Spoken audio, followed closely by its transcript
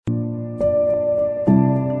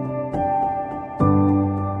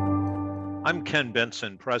I'm Ken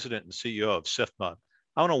Bentsen, President and CEO of SIFMA.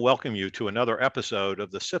 I want to welcome you to another episode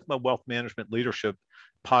of the SIFMA Wealth Management Leadership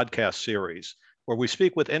podcast series, where we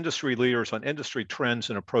speak with industry leaders on industry trends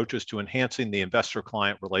and approaches to enhancing the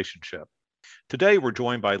investor-client relationship. Today, we're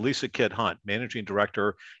joined by Lisa Kidd-Hunt, Managing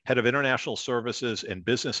Director, Head of International Services and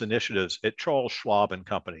Business Initiatives at Charles Schwab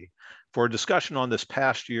Company, for a discussion on this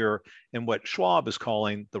past year and what Schwab is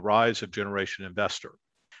calling the rise of Generation Investor.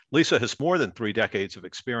 Lisa has more than 3 decades of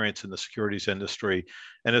experience in the securities industry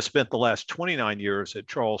and has spent the last 29 years at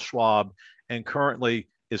Charles Schwab and currently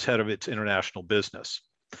is head of its international business.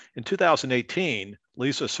 In 2018,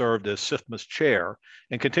 Lisa served as SIFMA's chair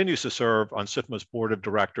and continues to serve on SIFMA's board of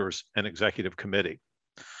directors and executive committee.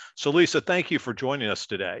 So Lisa, thank you for joining us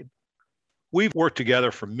today. We've worked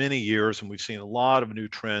together for many years and we've seen a lot of new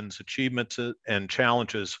trends, achievements, and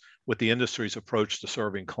challenges with the industry's approach to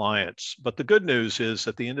serving clients. But the good news is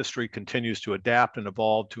that the industry continues to adapt and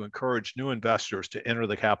evolve to encourage new investors to enter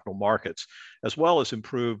the capital markets, as well as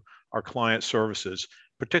improve our client services,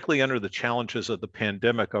 particularly under the challenges of the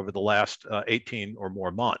pandemic over the last 18 or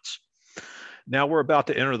more months. Now we're about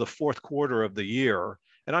to enter the fourth quarter of the year,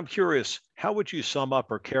 and I'm curious, how would you sum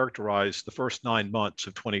up or characterize the first 9 months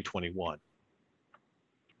of 2021?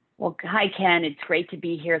 Well, hi, Ken. It's great to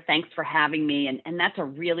be here. Thanks for having me. And that's a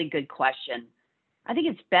really good question. I think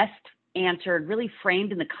it's best answered, really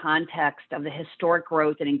framed in the context of the historic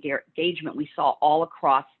growth and engagement we saw all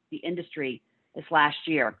across the industry this last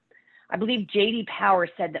year. I believe J.D. Power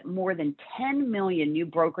said that more than 10 million new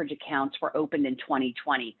brokerage accounts were opened in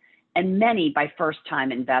 2020, and many by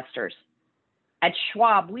first-time investors. At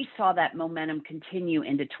Schwab, we saw that momentum continue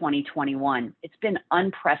into 2021. It's been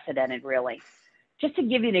unprecedented, really. Just to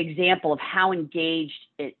give you an example of how engaged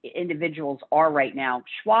individuals are right now,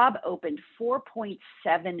 Schwab opened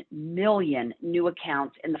 4.7 million new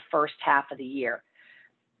accounts in the first half of the year.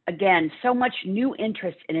 Again, so much new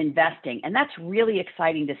interest in investing, and that's really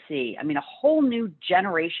exciting to see. I mean, a whole new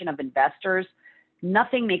generation of investors.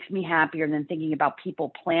 Nothing makes me happier than thinking about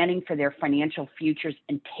people planning for their financial futures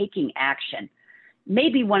and taking action.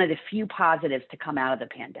 Maybe one of the few positives to come out of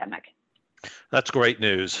the pandemic. That's great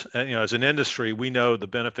news. And, as an industry, we know the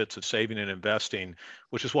benefits of saving and investing,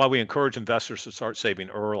 which is why we encourage investors to start saving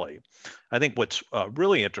early. I think what's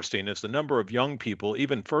really interesting is the number of young people,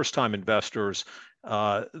 even first-time investors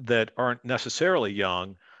that aren't necessarily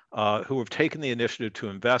young, who have taken the initiative to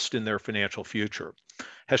invest in their financial future.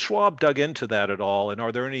 Has Schwab dug into that at all? And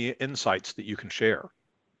are there any insights that you can share?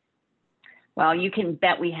 Well, you can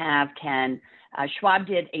bet we have, Ken. Schwab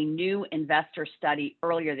did a new investor study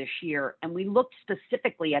earlier this year, and we looked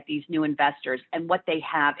specifically at these new investors and what they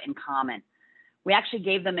have in common. We actually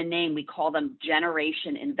gave them a name. We call them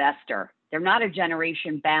Generation Investor. They're not a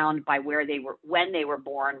generation bound by where they were when they were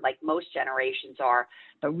born, like most generations are,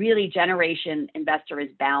 but really Generation Investor is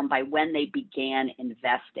bound by when they began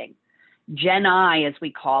investing. Gen I, as we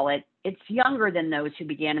call it, it's younger than those who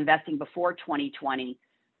began investing before 2020.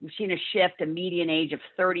 We've seen a shift, a median age of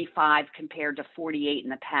 35 compared to 48 in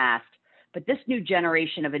the past. But this new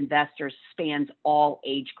generation of investors spans all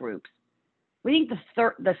age groups. We think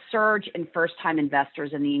the surge in first-time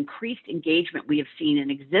investors and the increased engagement we have seen in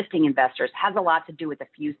existing investors has a lot to do with a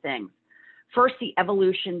few things. First, the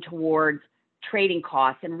evolution towards trading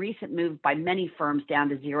costs and recent move by many firms down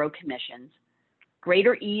to zero commissions,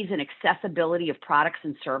 greater ease and accessibility of products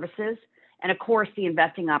and services, and of course, the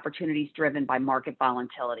investing opportunities driven by market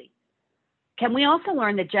volatility. Can we also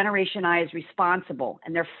learn that Generation I is responsible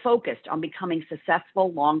and they're focused on becoming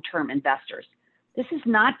successful long-term investors? This is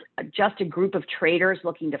not just a group of traders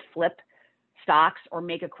looking to flip stocks or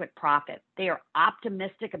make a quick profit. They are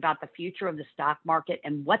optimistic about the future of the stock market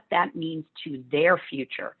and what that means to their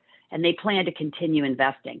future, and they plan to continue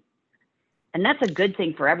investing. And that's a good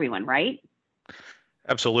thing for everyone, right?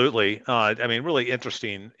 Absolutely. Really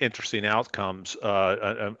interesting outcomes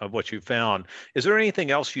of what you found. Is there anything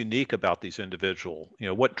else unique about these individuals?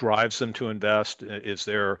 What drives them to invest? Is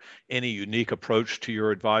there any unique approach to your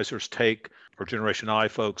advisors take for Generation I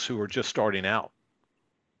folks who are just starting out?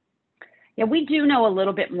 Yeah, we do know a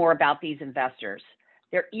little bit more about these investors.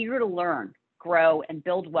 They're eager to learn, grow, and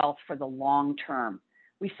build wealth for the long term.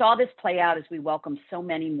 We saw this play out as we welcomed so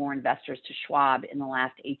many more investors to Schwab in the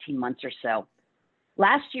last 18 months or so.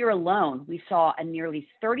 Last year alone, we saw a nearly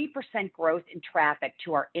 30% growth in traffic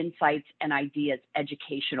to our Insights and Ideas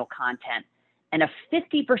educational content, and a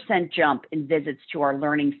 50% jump in visits to our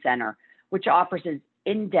Learning Center, which offers an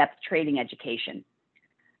in-depth trading education.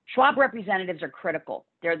 Schwab representatives are critical.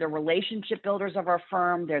 They're the relationship builders of our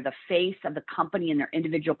firm. They're the face of the company in their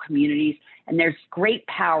individual communities. And there's great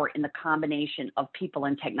power in the combination of people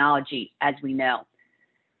and technology, as we know.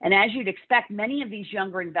 And as you'd expect, many of these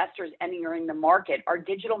younger investors entering the market are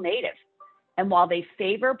digital native. And while they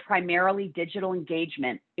favor primarily digital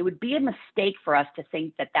engagement, it would be a mistake for us to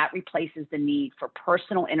think that that replaces the need for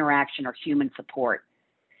personal interaction or human support.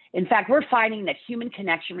 In fact, we're finding that human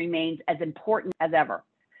connection remains as important as ever,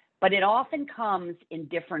 but it often comes in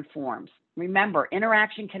different forms. Remember,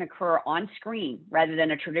 interaction can occur on screen rather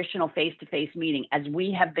than a traditional face-to-face meeting, as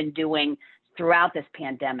we have been doing throughout this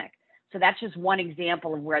pandemic. So that's just one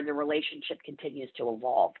example of where the relationship continues to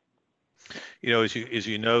evolve. As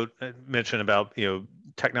you mentioned about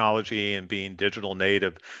technology and being digital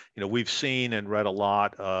native, we've seen and read a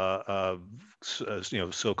lot of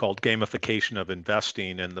so-called gamification of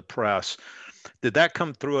investing in the press. Did that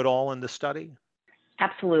come through at all in the study?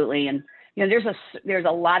 Absolutely, and there's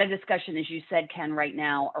a lot of discussion, as you said, Ken, right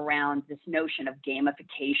now around this notion of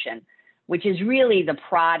gamification, which is really the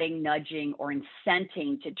prodding, nudging, or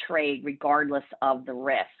incenting to trade regardless of the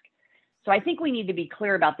risk. So I think we need to be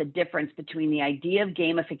clear about the difference between the idea of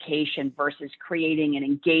gamification versus creating an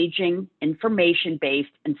engaging,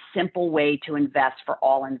 information-based, and simple way to invest for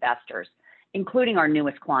all investors, including our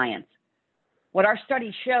newest clients. What our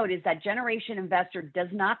study showed is that Generation Investor does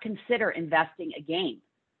not consider investing a game.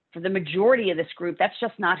 For the majority of this group, that's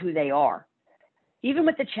just not who they are. Even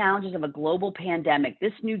with the challenges of a global pandemic,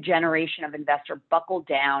 this new generation of investor buckled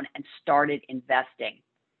down and started investing.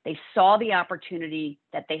 They saw the opportunity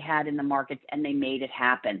that they had in the markets and they made it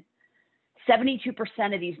happen. 72%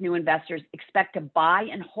 of these new investors expect to buy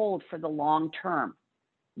and hold for the long term.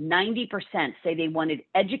 90% say they wanted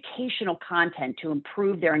educational content to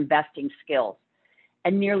improve their investing skills.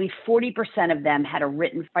 And nearly 40% of them had a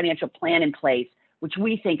written financial plan in place, which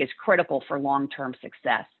we think is critical for long-term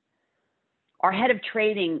success. Our head of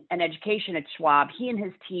trading and education at Schwab, he and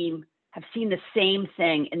his team have seen the same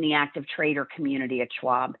thing in the active trader community at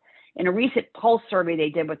Schwab. In a recent pulse survey they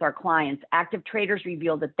did with our clients, active traders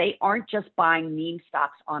revealed that they aren't just buying meme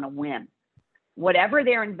stocks on a whim. Whatever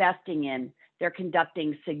they're investing in, they're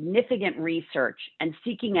conducting significant research and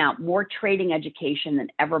seeking out more trading education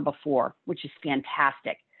than ever before, which is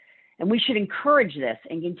fantastic. And we should encourage this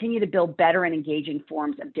and continue to build better and engaging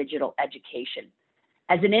forms of digital education.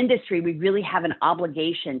 As an industry, we really have an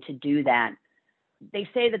obligation to do that. They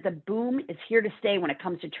say that the boom is here to stay when it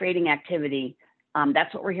comes to trading activity.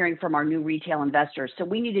 That's what we're hearing from our new retail investors. So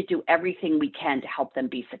we need to do everything we can to help them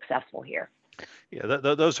be successful here. Yeah,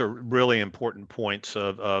 those are really important points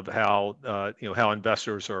of how how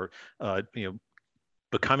investors are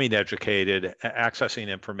becoming educated, accessing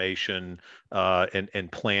information,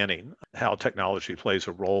 and planning. How technology plays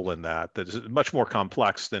a role in that. That is much more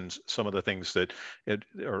complex than some of the things that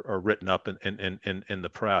are written up in the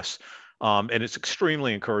press. And it's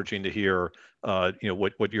extremely encouraging to hear,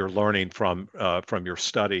 what you're learning from your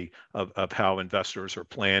study of how investors are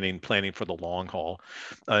planning for the long haul.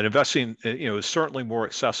 And investing, is certainly more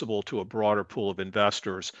accessible to a broader pool of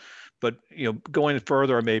investors. But going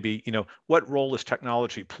further, maybe what role has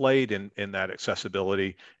technology played in that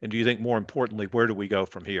accessibility? And do you think, more importantly, where do we go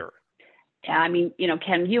from here? Yeah, I mean,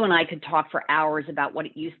 Ken, you and I could talk for hours about what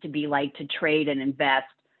it used to be like to trade and invest.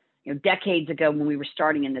 Decades ago when we were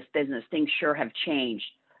starting in this business, things sure have changed.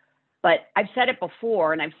 But I've said it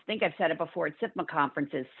before, and I think I've said it before at SIFMA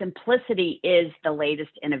conferences, simplicity is the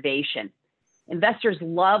latest innovation. Investors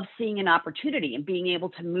love seeing an opportunity and being able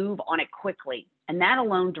to move on it quickly, and that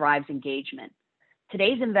alone drives engagement.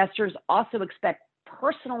 Today's investors also expect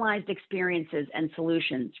personalized experiences and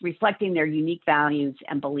solutions reflecting their unique values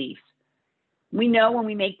and beliefs. We know when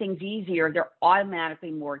we make things easier, they're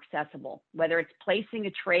automatically more accessible, whether it's placing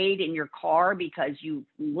a trade in your car because you're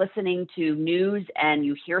listening to news and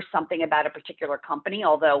you hear something about a particular company,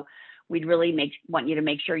 although we'd really want you to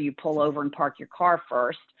make sure you pull over and park your car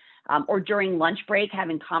first, or during lunch break,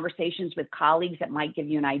 having conversations with colleagues that might give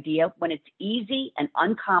you an idea. When it's easy and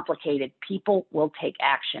uncomplicated, people will take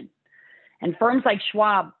action. And firms like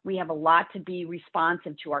Schwab, we have a lot to be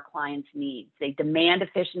responsive to our clients' needs. They demand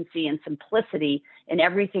efficiency and simplicity in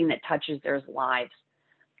everything that touches their lives.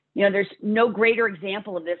 There's no greater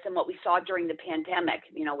example of this than what we saw during the pandemic,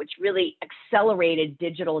 which really accelerated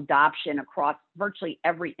digital adoption across virtually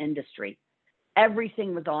every industry.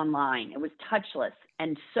 Everything was online. It was touchless.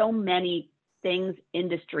 And so many things,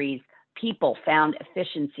 industries, people found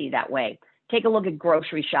efficiency that way. Take a look at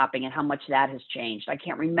grocery shopping and how much that has changed. I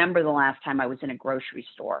can't remember the last time I was in a grocery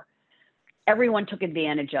store. Everyone took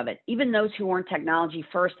advantage of it. Even those who weren't technology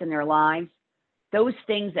first in their lives, those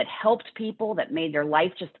things that helped people, that made their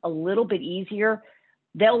life just a little bit easier,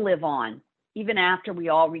 they'll live on, even after we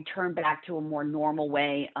all return back to a more normal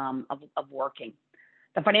way of working.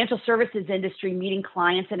 The financial services industry, meeting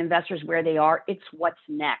clients and investors where they are, it's what's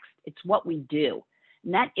next. It's what we do.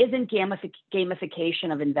 And that isn't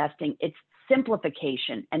gamification of investing. It's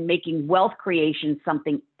simplification and making wealth creation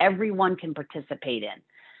something everyone can participate in.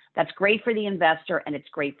 That's great for the investor and it's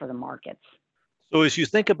great for the markets. So as you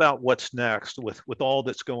think about what's next with all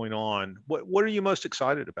that's going on, what are you most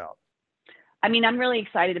excited about? I mean, I'm really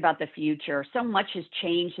excited about the future. So much has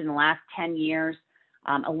changed in the last 10 years,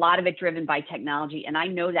 a lot of it driven by technology, and I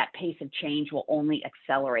know that pace of change will only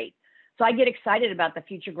accelerate. So I get excited about the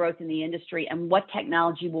future growth in the industry and what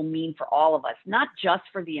technology will mean for all of us, not just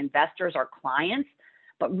for the investors, our clients,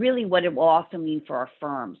 but really what it will also mean for our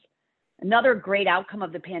firms. Another great outcome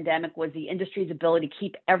of the pandemic was the industry's ability to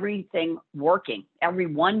keep everything working,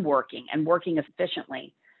 everyone working and working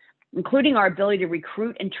efficiently, including our ability to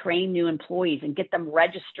recruit and train new employees and get them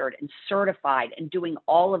registered and certified and doing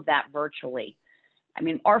all of that virtually. I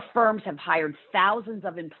mean, our firms have hired thousands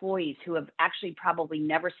of employees who have actually probably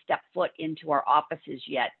never stepped foot into our offices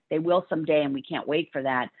yet. They will someday, and we can't wait for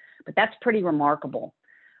that. But that's pretty remarkable.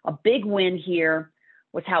 A big win here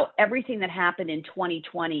was how everything that happened in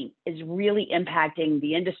 2020 is really impacting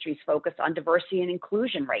the industry's focus on diversity and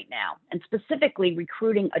inclusion right now, and specifically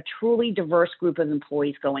recruiting a truly diverse group of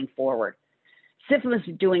employees going forward. SIFMA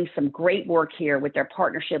is doing some great work here with their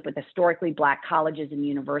partnership with historically Black colleges and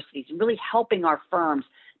universities and really helping our firms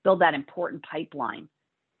build that important pipeline.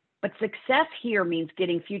 But success here means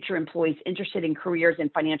getting future employees interested in careers in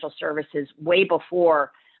financial services way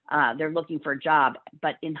before they're looking for a job,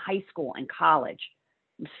 but in high school and college.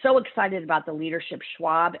 I'm so excited about the leadership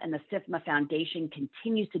Schwab and the SIFMA Foundation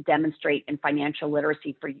continues to demonstrate in financial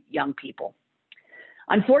literacy for young people.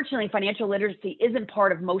 Unfortunately, financial literacy isn't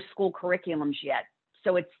part of most school curriculums yet.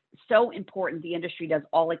 So it's so important the industry does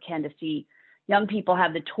all it can to see young people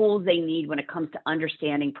have the tools they need when it comes to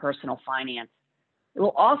understanding personal finance. It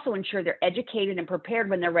will also ensure they're educated and prepared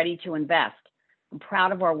when they're ready to invest. I'm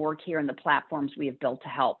proud of our work here and the platforms we have built to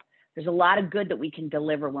help. There's a lot of good that we can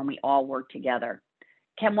deliver when we all work together.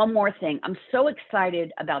 Ken, one more thing. I'm so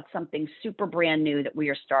excited about something super brand new that we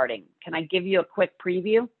are starting. Can I give you a quick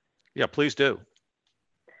preview? Yeah, please do.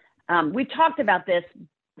 We've talked about this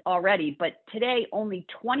already, but today only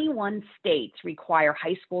 21 states require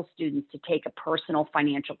high school students to take a personal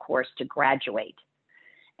financial course to graduate.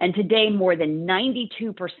 And today, more than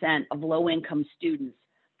 92% of low-income students,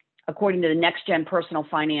 according to the Next Gen Personal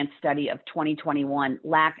Finance Study of 2021,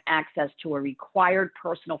 lack access to a required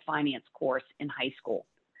personal finance course in high school.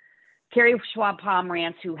 Carrie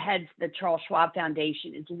Schwab-Pomerantz, who heads the Charles Schwab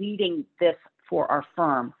Foundation, is leading this for our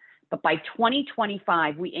firm. But by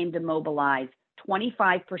 2025, we aim to mobilize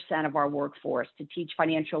 25% of our workforce to teach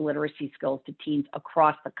financial literacy skills to teens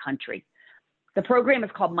across the country. The program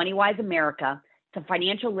is called MoneyWise America. It's a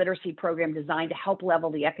financial literacy program designed to help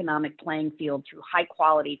level the economic playing field through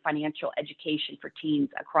high-quality financial education for teens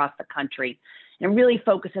across the country. And it really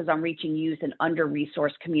focuses on reaching youth in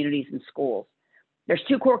under-resourced communities and schools. There's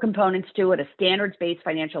two core components to it: a standards-based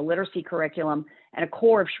financial literacy curriculum and a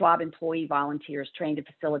core of Schwab employee volunteers trained to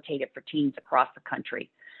facilitate it for teens across the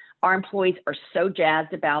country. Our employees are so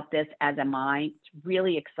jazzed about this, as am I. It's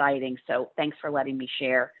really exciting. So thanks for letting me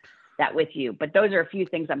share that with you. But those are a few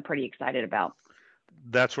things I'm pretty excited about.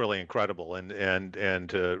 That's really incredible, and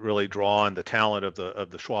to really draw on the talent of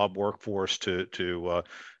the Schwab workforce to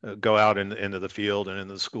go out into the field and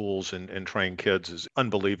into the schools and train kids is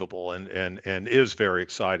unbelievable and is very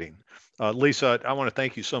exciting. Lisa, I want to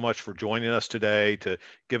thank you so much for joining us today to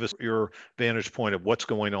give us your vantage point of what's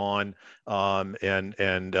going on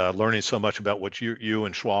and learning so much about what you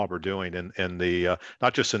and Schwab are doing in the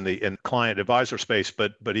not just in client advisor space,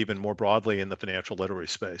 but even more broadly in the financial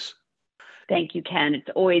literacy space. Thank you, Ken. It's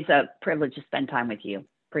always a privilege to spend time with you.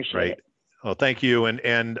 Appreciate it. Well, thank you.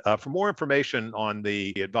 And for more information on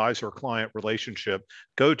the advisor-client relationship,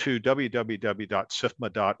 go to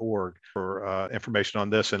www.sifma.org for information on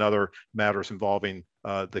this and other matters involving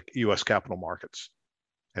the U.S. capital markets.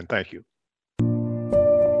 And thank you.